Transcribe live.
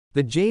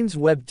The James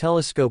Webb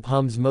Telescope,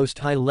 Hume's most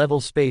high-level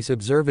space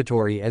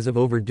observatory as of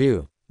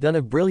overdue, done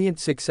a brilliant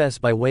success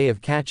by way of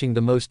catching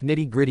the most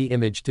nitty-gritty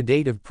image to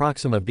date of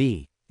Proxima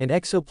b, an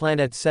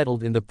exoplanet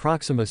settled in the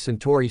Proxima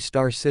Centauri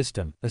star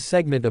system, a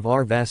segment of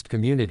our vast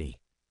community.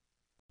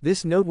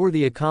 This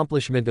noteworthy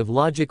accomplishment of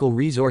logical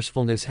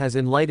resourcefulness has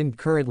enlightened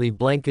currently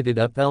blanketed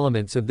up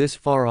elements of this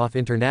far-off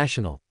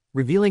international,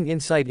 revealing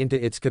insight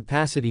into its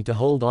capacity to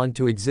hold on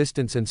to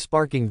existence and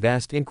sparking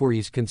vast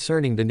inquiries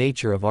concerning the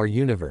nature of our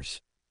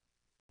universe.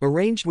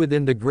 Arranged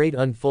within the great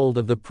unfold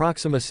of the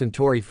Proxima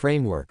Centauri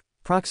framework,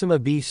 Proxima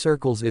b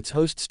circles its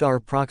host star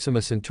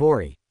Proxima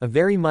Centauri, a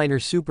very minor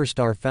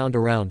superstar found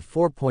around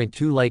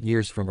 4.2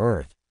 light-years from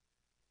Earth.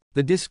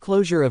 The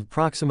disclosure of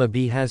Proxima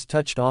b has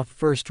touched off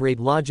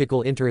first-rate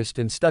logical interest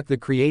and stuck the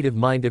creative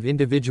mind of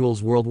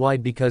individuals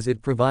worldwide because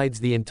it provides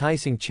the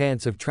enticing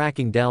chance of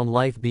tracking down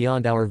life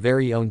beyond our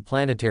very own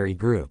planetary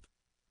group.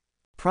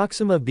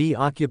 Proxima b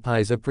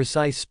occupies a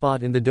precise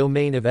spot in the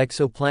domain of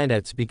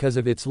exoplanets because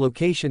of its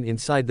location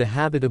inside the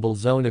habitable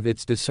zone of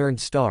its discerned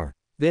star.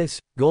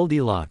 This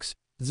Goldilocks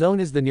zone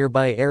is the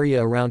nearby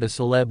area around a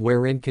celeb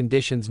wherein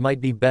conditions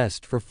might be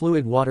best for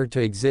fluid water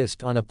to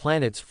exist on a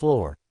planet's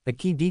floor. A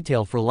key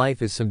detail for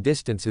life is some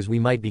distance as we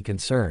might be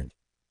concerned.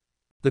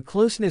 The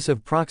closeness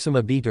of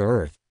Proxima b to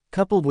Earth,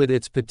 coupled with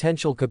its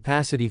potential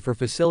capacity for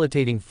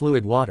facilitating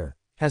fluid water,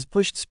 has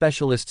pushed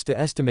specialists to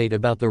estimate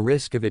about the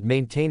risk of it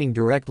maintaining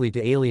directly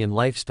to alien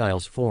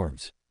lifestyles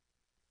forms.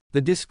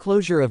 The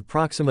disclosure of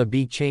Proxima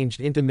b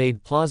changed into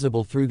made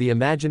plausible through the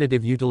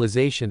imaginative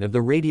utilization of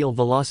the radial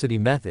velocity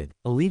method,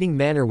 a leading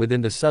manner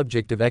within the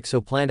subject of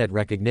exoplanet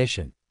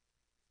recognition.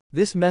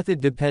 This method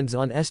depends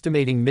on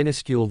estimating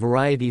minuscule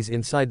varieties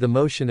inside the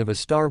motion of a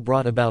star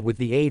brought about with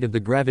the aid of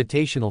the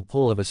gravitational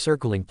pull of a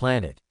circling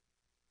planet.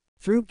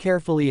 Through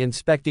carefully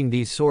inspecting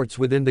these sorts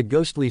within the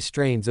ghostly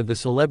strains of the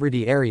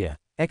celebrity area,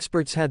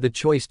 experts had the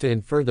choice to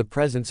infer the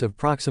presence of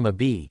Proxima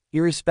b,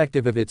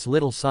 irrespective of its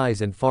little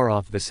size and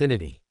far-off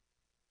vicinity.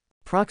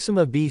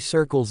 Proxima b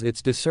circles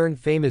its discerned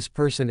famous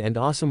person and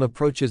awesome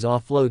approaches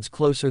offloads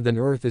closer than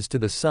Earth is to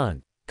the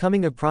Sun,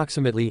 coming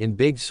approximately in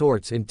big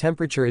sorts in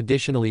temperature,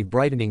 additionally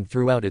brightening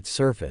throughout its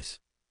surface.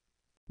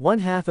 One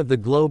half of the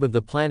globe of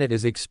the planet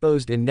is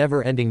exposed in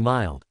never-ending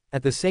mild,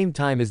 at the same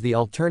time as the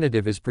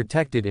alternative is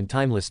protected in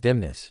timeless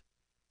dimness.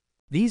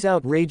 These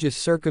outrageous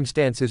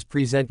circumstances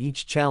present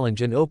each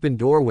challenge and open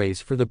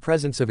doorways for the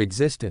presence of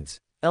existence,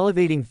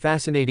 elevating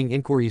fascinating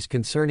inquiries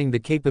concerning the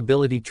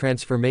capability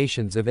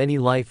transformations of any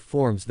life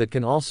forms that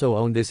can also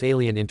own this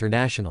alien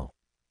international.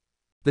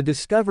 The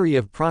discovery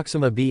of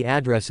Proxima b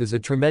addresses a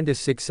tremendous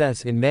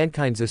success in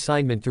mankind's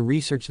assignment to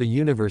research the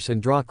universe and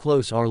draw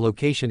close our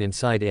location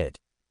inside it.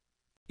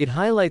 It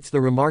highlights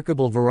the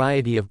remarkable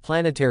variety of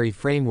planetary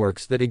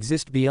frameworks that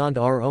exist beyond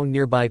our own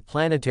nearby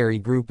planetary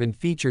group and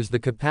features the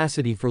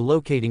capacity for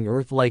locating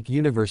Earth-like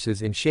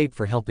universes in shape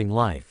for helping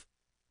life.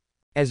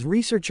 As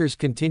researchers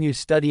continue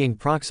studying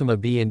Proxima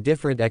b and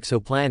different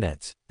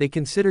exoplanets, they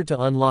consider to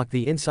unlock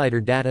the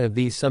insider data of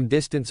these some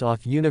distance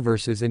off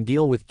universes and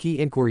deal with key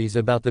inquiries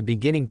about the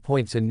beginning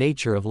points and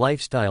nature of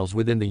lifestyles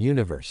within the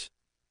universe.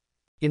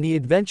 In the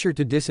adventure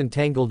to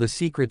disentangle the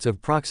secrets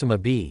of Proxima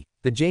b,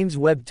 the James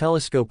Webb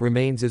Telescope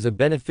remains as a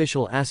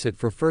beneficial asset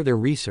for further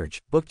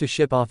research, booked to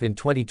ship off in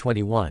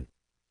 2021.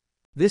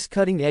 This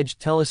cutting-edge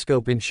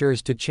telescope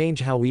ensures to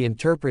change how we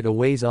interpret a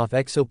ways-off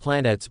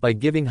exoplanets by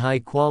giving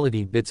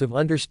high-quality bits of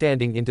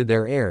understanding into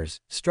their airs,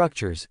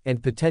 structures,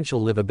 and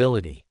potential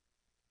livability.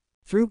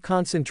 Through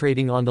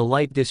concentrating on the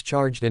light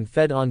discharged and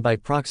fed on by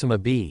Proxima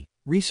b,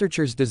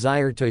 researchers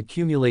desire to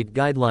accumulate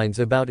guidelines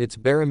about its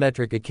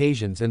barometric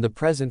occasions and the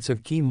presence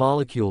of key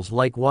molecules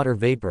like water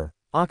vapor,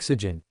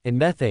 oxygen, and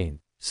methane,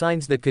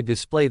 signs that could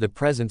display the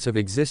presence of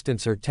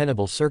existence or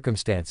tenable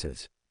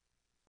circumstances.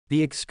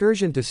 The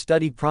excursion to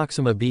study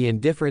Proxima b in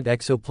different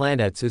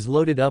exoplanets is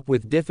loaded up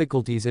with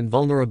difficulties and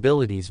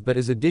vulnerabilities but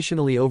is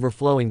additionally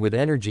overflowing with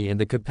energy and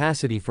the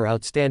capacity for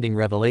outstanding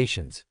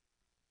revelations.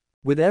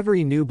 With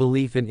every new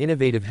belief and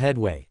innovative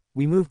headway,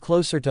 we move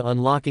closer to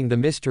unlocking the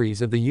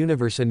mysteries of the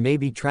universe and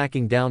maybe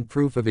tracking down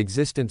proof of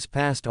existence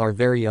past our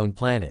very own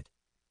planet.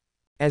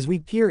 As we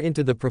peer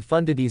into the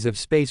profundities of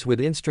space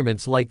with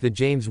instruments like the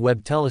James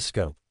Webb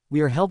Telescope,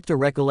 we are helped to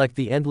recollect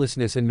the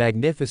endlessness and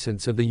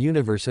magnificence of the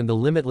universe and the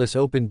limitless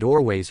open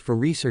doorways for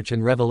research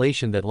and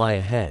revelation that lie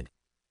ahead.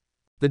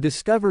 The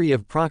discovery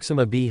of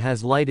Proxima b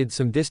has lighted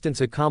some distance,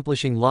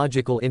 accomplishing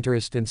logical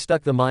interest and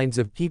stuck the minds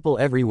of people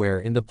everywhere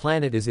in the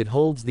planet as it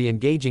holds the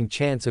engaging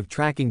chance of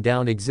tracking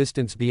down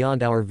existence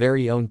beyond our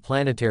very own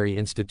planetary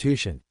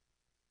institution.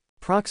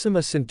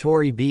 Proxima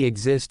Centauri b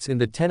exists in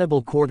the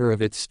tenable quarter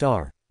of its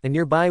star, and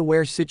nearby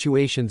where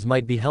situations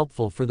might be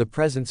helpful for the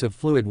presence of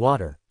fluid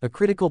water, a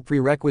critical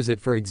prerequisite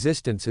for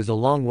existence is a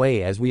long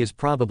way as we is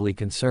probably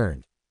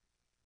concerned.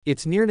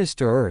 Its nearness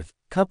to Earth,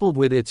 coupled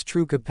with its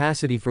true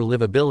capacity for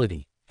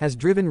livability, has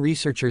driven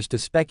researchers to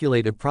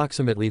speculate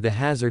approximately the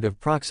hazard of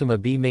Proxima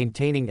b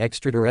maintaining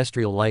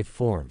extraterrestrial life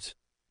forms.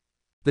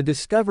 The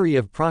discovery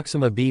of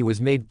Proxima b was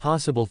made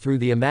possible through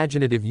the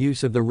imaginative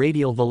use of the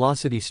radial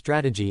velocity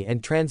strategy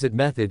and transit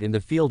method in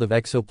the field of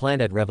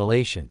exoplanet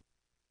revelation.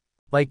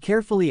 By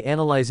carefully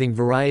analyzing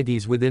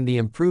varieties within the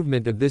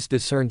improvement of this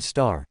discerned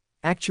star,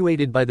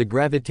 actuated by the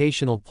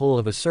gravitational pull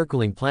of a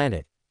circling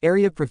planet,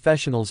 area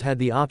professionals had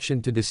the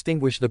option to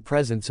distinguish the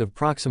presence of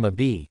Proxima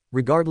b,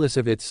 regardless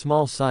of its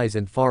small size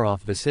and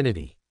far-off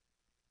vicinity.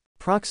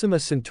 Proxima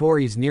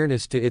Centauri's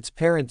nearness to its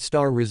parent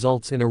star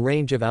results in a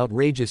range of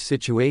outrageous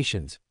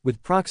situations,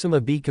 with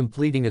Proxima b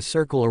completing a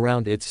circle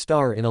around its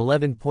star in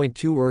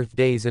 11.2 Earth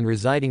days and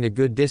residing a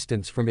good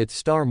distance from its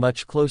star,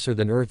 much closer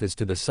than Earth is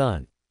to the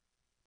Sun.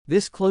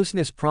 This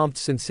closeness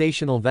prompts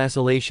sensational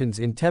vacillations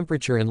in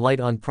temperature and light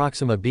on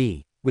Proxima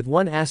b, with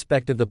one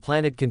aspect of the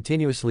planet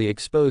continuously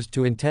exposed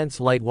to intense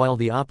light while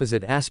the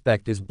opposite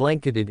aspect is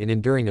blanketed in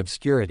enduring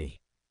obscurity.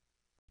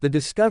 The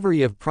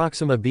discovery of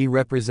Proxima b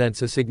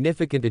represents a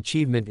significant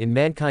achievement in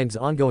mankind's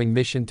ongoing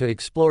mission to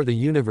explore the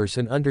universe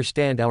and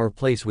understand our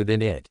place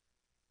within it.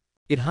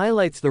 It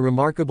highlights the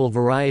remarkable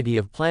variety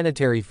of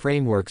planetary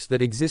frameworks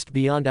that exist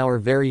beyond our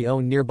very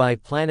own nearby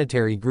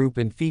planetary group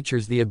and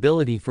features the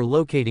ability for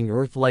locating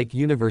Earth-like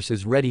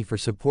universes ready for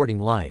supporting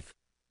life.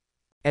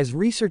 As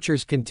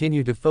researchers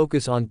continue to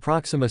focus on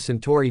Proxima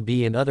Centauri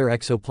b and other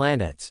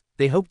exoplanets,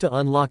 they hope to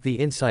unlock the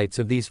insights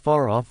of these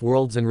far-off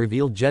worlds and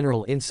reveal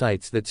general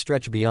insights that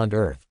stretch beyond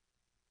Earth.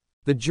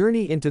 The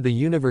journey into the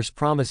universe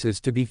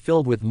promises to be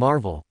filled with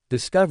marvel,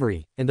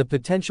 discovery, and the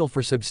potential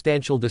for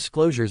substantial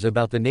disclosures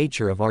about the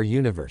nature of our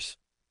universe.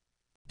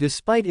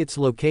 Despite its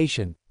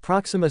location,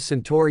 Proxima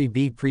Centauri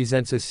b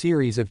presents a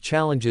series of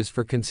challenges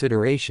for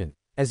consideration,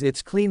 as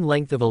its clean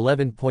length of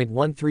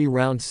 11.13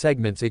 round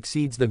segments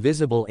exceeds the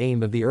visible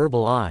aim of the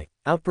herbal eye,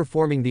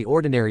 outperforming the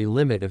ordinary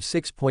limit of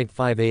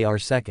 6.5 AR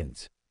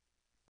seconds.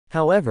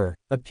 However,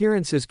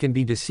 appearances can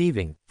be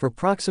deceiving, for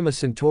Proxima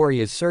Centauri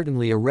is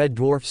certainly a red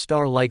dwarf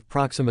star like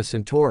Proxima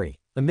Centauri,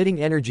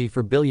 emitting energy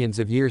for billions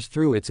of years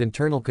through its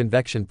internal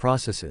convection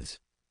processes.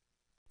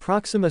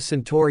 Proxima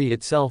Centauri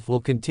itself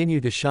will continue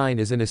to shine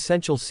as an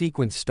essential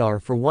sequence star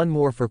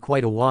for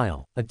quite a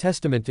while, a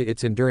testament to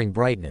its enduring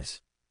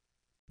brightness.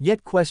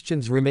 Yet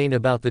questions remain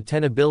about the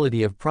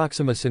tenability of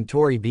Proxima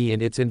Centauri b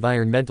and its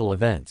environmental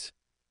events.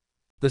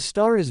 The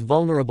star is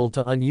vulnerable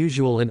to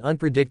unusual and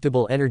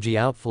unpredictable energy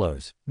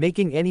outflows,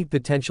 making any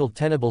potential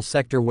tenable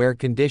sector where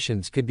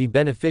conditions could be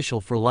beneficial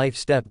for life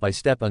step by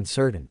step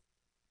uncertain.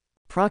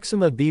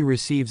 Proxima b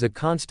receives a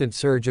constant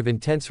surge of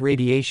intense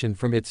radiation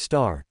from its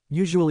star,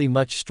 usually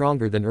much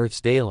stronger than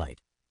Earth's daylight.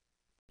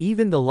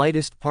 Even the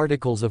lightest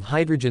particles of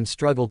hydrogen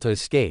struggle to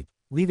escape,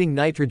 leaving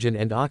nitrogen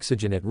and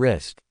oxygen at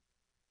risk.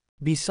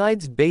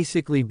 Besides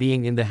basically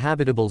being in the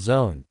habitable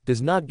zone,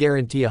 does not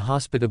guarantee a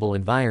hospitable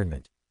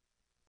environment.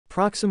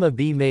 Proxima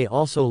b may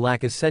also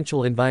lack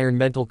essential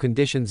environmental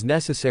conditions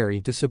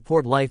necessary to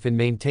support life and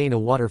maintain a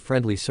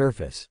water-friendly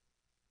surface.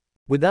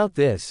 Without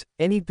this,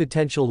 any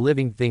potential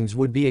living things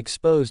would be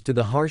exposed to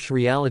the harsh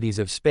realities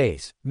of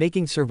space,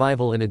 making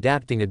survival and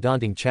adapting a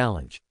daunting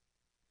challenge.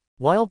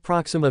 While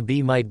Proxima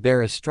b might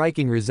bear a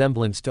striking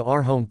resemblance to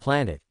our home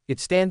planet, it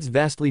stands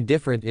vastly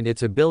different in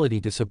its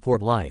ability to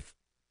support life.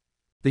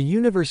 The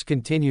universe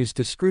continues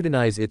to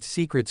scrutinize its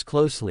secrets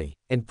closely,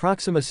 and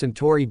Proxima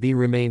Centauri b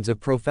remains a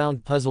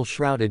profound puzzle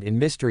shrouded in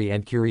mystery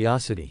and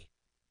curiosity.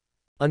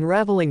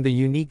 Unraveling the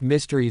unique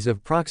mysteries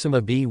of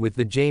Proxima b with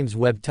the James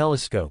Webb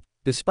Telescope,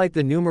 despite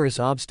the numerous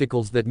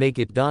obstacles that make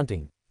it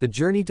daunting, the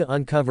journey to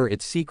uncover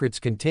its secrets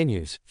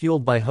continues,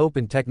 fueled by hope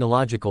and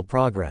technological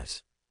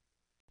progress.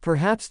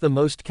 Perhaps the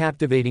most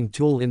captivating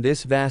tool in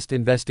this vast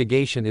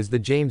investigation is the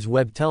James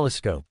Webb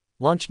Telescope,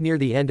 launched near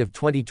the end of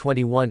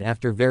 2021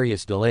 after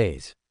various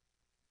delays.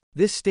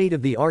 This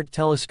state-of-the-art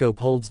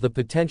telescope holds the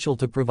potential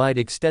to provide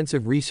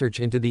extensive research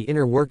into the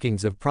inner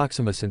workings of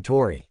Proxima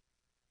Centauri.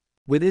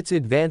 With its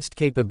advanced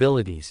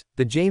capabilities,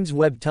 the James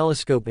Webb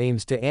Telescope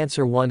aims to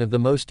answer one of the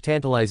most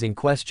tantalizing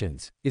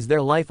questions: is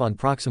there life on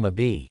Proxima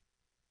b?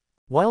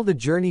 While the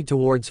journey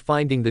towards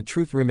finding the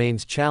truth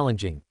remains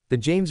challenging, the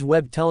James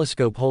Webb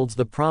Telescope holds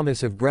the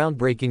promise of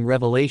groundbreaking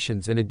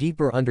revelations and a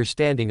deeper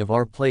understanding of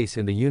our place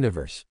in the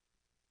universe.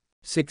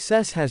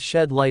 Success has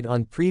shed light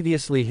on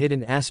previously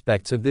hidden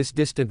aspects of this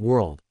distant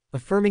world,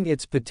 affirming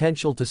its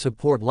potential to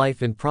support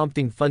life and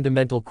prompting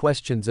fundamental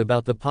questions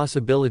about the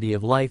possibility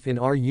of life in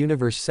our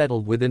universe.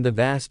 Settled within the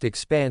vast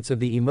expanse of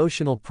the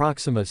emotional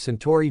Proxima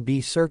Centauri b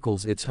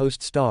circles its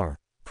host star,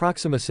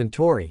 Proxima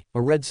Centauri,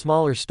 a red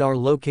smaller star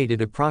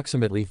located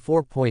approximately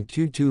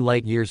 4.22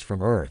 light-years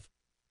from Earth.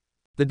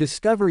 The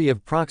discovery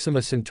of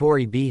Proxima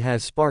Centauri b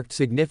has sparked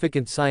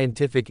significant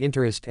scientific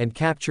interest and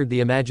captured the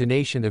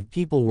imagination of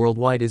people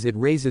worldwide as it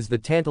raises the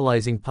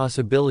tantalizing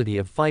possibility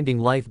of finding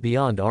life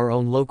beyond our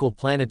own local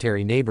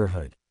planetary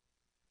neighborhood.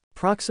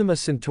 Proxima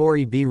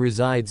Centauri b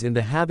resides in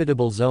the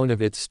habitable zone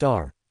of its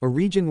star, a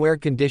region where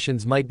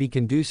conditions might be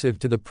conducive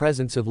to the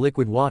presence of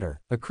liquid water,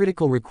 a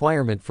critical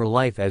requirement for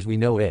life as we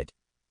know it.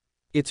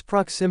 Its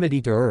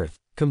proximity to Earth,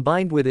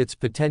 combined with its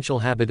potential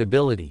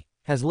habitability,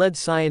 has led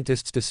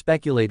scientists to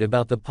speculate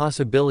about the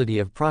possibility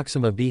of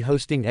Proxima b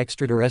hosting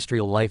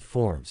extraterrestrial life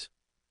forms.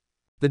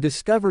 The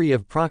discovery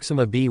of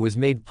Proxima b was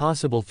made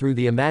possible through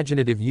the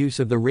imaginative use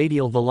of the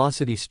radial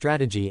velocity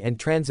strategy and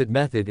transit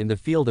method in the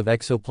field of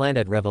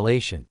exoplanet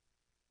revelation.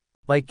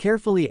 By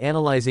carefully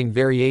analyzing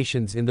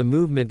variations in the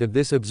movement of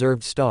this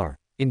observed star,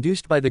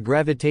 induced by the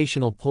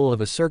gravitational pull of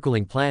a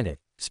circling planet,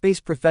 space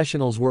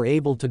professionals were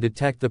able to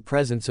detect the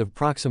presence of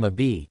Proxima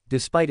b,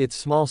 despite its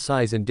small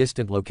size and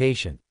distant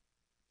location.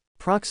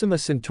 Proxima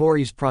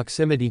Centauri's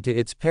proximity to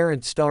its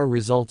parent star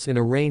results in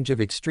a range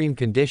of extreme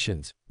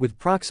conditions, with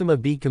Proxima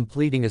b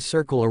completing a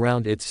circle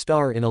around its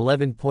star in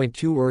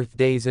 11.2 Earth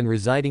days and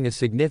residing a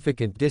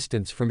significant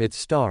distance from its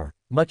star,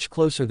 much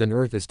closer than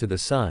Earth is to the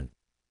Sun.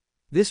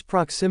 This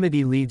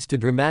proximity leads to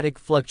dramatic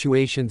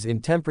fluctuations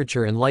in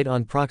temperature and light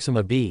on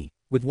Proxima b,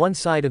 with one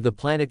side of the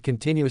planet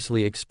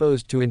continuously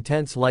exposed to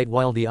intense light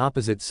while the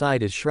opposite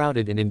side is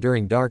shrouded in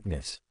enduring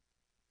darkness.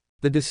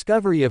 The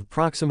discovery of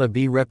Proxima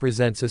b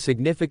represents a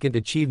significant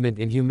achievement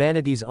in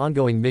humanity's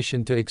ongoing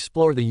mission to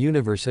explore the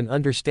universe and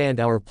understand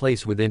our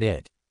place within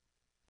it.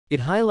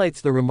 It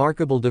highlights the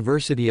remarkable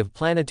diversity of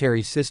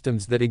planetary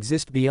systems that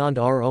exist beyond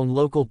our own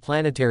local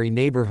planetary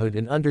neighborhood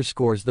and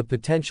underscores the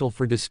potential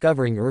for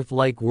discovering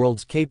Earth-like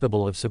worlds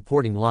capable of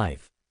supporting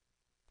life.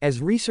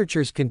 As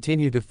researchers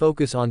continue to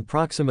focus on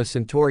Proxima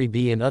Centauri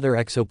b and other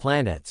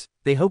exoplanets,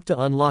 they hope to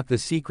unlock the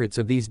secrets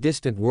of these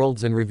distant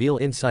worlds and reveal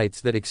insights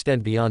that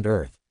extend beyond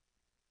Earth.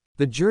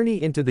 The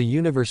journey into the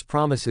universe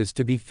promises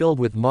to be filled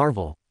with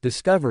marvel,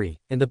 discovery,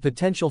 and the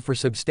potential for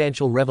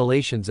substantial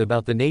revelations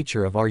about the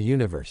nature of our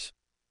universe.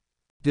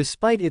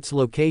 Despite its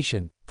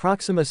location,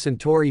 Proxima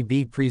Centauri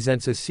b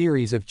presents a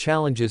series of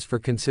challenges for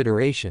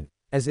consideration,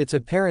 as its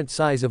apparent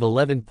size of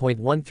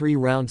 11.13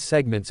 round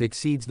segments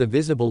exceeds the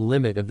visible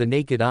limit of the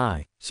naked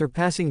eye,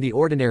 surpassing the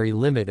ordinary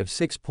limit of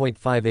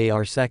 6.5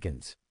 AR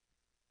seconds.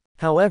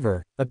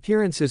 However,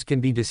 appearances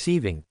can be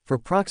deceiving, for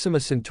Proxima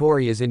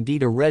Centauri is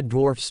indeed a red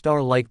dwarf star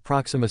like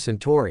Proxima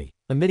Centauri,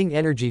 emitting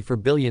energy for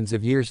billions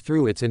of years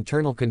through its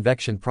internal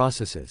convection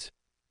processes.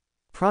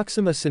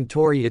 Proxima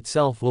Centauri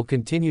itself will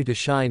continue to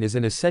shine as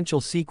an essential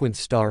sequence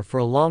star for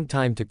a long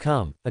time to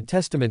come, a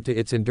testament to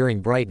its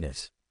enduring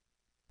brightness.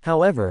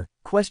 However,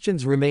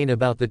 questions remain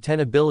about the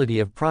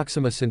tenability of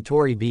Proxima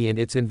Centauri b and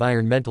its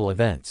environmental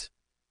events.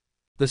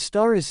 The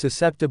star is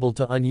susceptible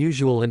to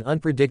unusual and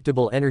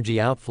unpredictable energy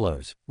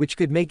outflows, which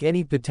could make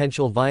any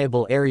potential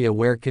viable area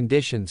where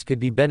conditions could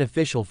be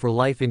beneficial for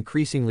life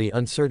increasingly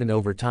uncertain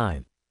over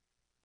time.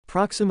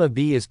 Proxima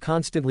b is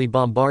constantly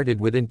bombarded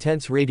with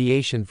intense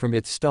radiation from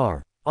its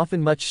star,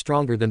 often much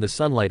stronger than the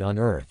sunlight on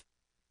Earth.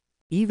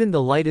 Even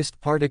the lightest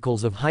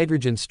particles of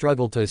hydrogen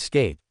struggle to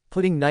escape,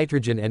 putting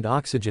nitrogen and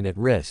oxygen at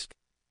risk.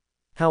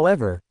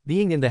 However,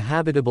 being in the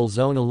habitable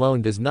zone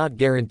alone does not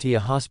guarantee a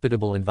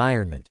hospitable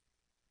environment.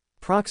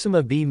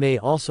 Proxima b may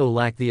also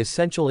lack the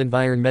essential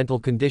environmental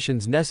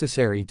conditions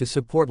necessary to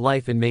support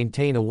life and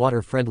maintain a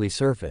water-friendly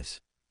surface.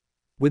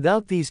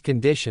 Without these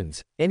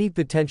conditions, any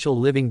potential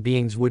living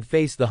beings would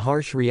face the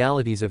harsh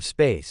realities of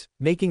space,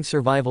 making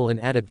survival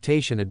and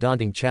adaptation a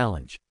daunting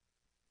challenge.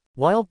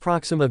 While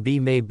Proxima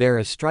b may bear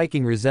a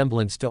striking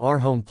resemblance to our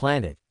home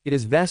planet, it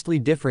is vastly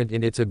different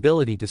in its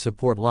ability to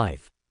support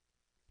life.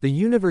 The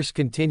universe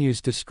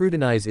continues to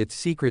scrutinize its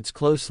secrets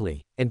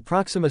closely, and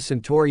Proxima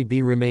Centauri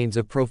b remains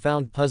a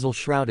profound puzzle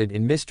shrouded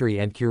in mystery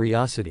and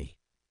curiosity.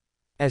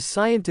 As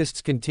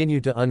scientists continue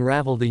to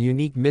unravel the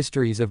unique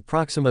mysteries of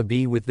Proxima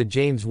b with the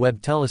James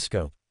Webb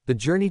Telescope, the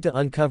journey to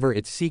uncover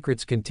its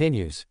secrets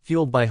continues,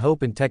 fueled by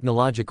hope and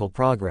technological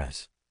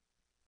progress.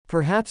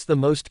 Perhaps the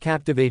most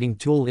captivating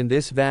tool in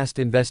this vast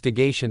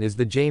investigation is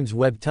the James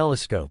Webb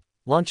Telescope,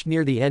 launched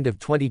near the end of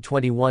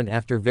 2021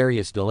 after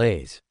various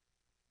delays.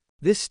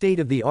 This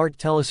state-of-the-art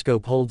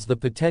telescope holds the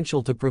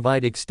potential to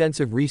provide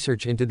extensive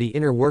research into the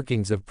inner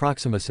workings of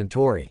Proxima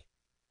Centauri.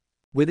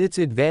 With its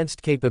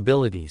advanced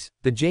capabilities,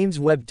 the James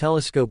Webb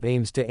Telescope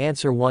aims to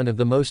answer one of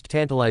the most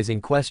tantalizing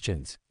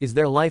questions: is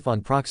there life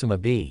on Proxima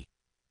b?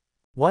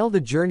 While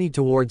the journey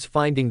towards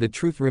finding the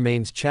truth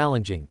remains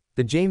challenging,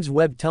 the James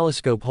Webb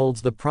Telescope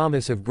holds the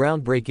promise of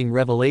groundbreaking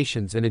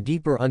revelations and a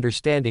deeper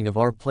understanding of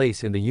our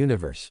place in the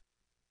universe.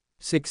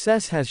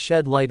 Success has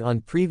shed light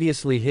on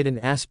previously hidden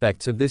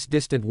aspects of this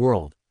distant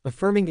world,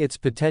 affirming its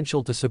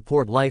potential to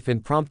support life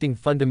and prompting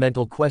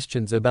fundamental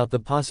questions about the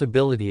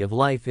possibility of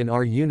life in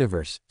our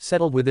universe,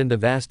 settled within the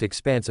vast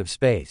expanse of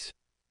space.